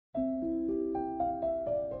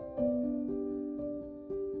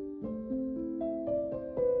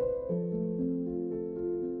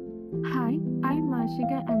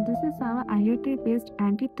Iot-based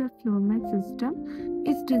anti-theft movement system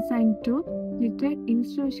is designed to detect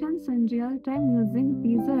intrusions in real time using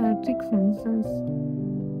piezoelectric sensors.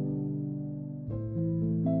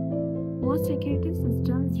 Most security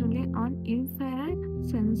systems rely on infrared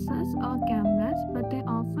sensors or cameras, but they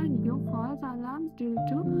often give false alarms due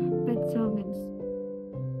to pet surveillance.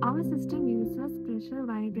 Our system uses pressure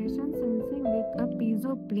vibration sensing with a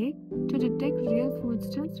piezo plate to detect real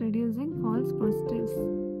footsteps, reducing false positives.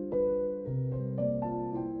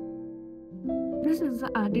 This is the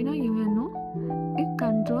Arduino UNO. It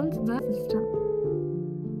controls the system.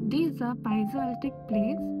 These are piezoelectric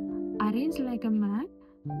plates arranged like a mat.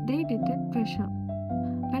 They detect pressure.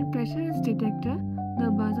 When pressure is detected, the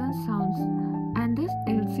buzzer sounds and this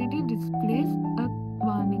LCD displays a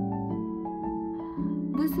warning.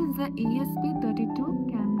 This is the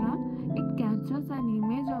ESP32 camera. It captures an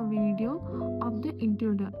image or video of the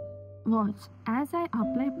intruder. Watch, as I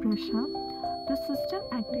apply pressure, the system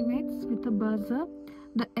activates with a buzzer.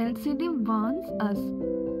 The LCD warns us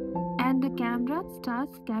and the camera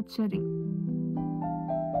starts capturing.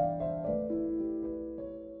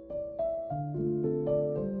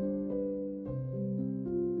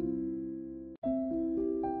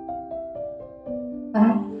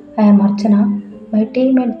 Hi, I am Archana. My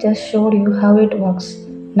teammate just showed you how it works.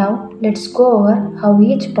 Now let's go over how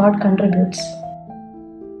each part contributes.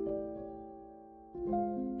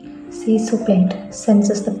 CISO plate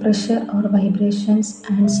senses the pressure or vibrations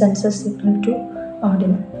and sends a signal to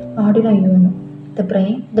Arduino UNO, the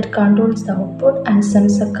brain that controls the output and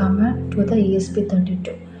sends a command to the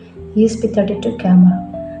ESP32 camera,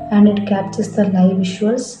 and it captures the live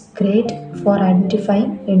visuals, great for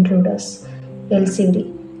identifying intruders. LCD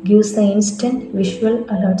gives the instant visual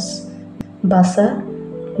alerts. Buzzer,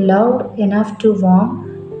 loud enough to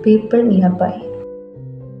warn people nearby.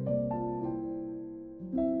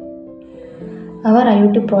 Our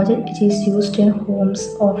IoT project is used in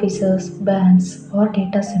homes, offices, banks, or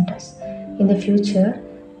data centers. In the future,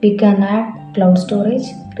 we can add cloud storage,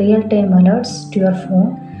 real-time alerts to your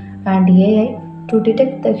phone, and AI to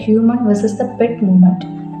detect the human versus the pet movement.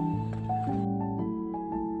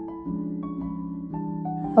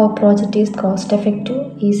 Our project is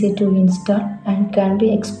cost-effective, easy to install, and can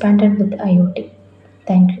be expanded with IoT.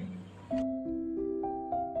 Thank you.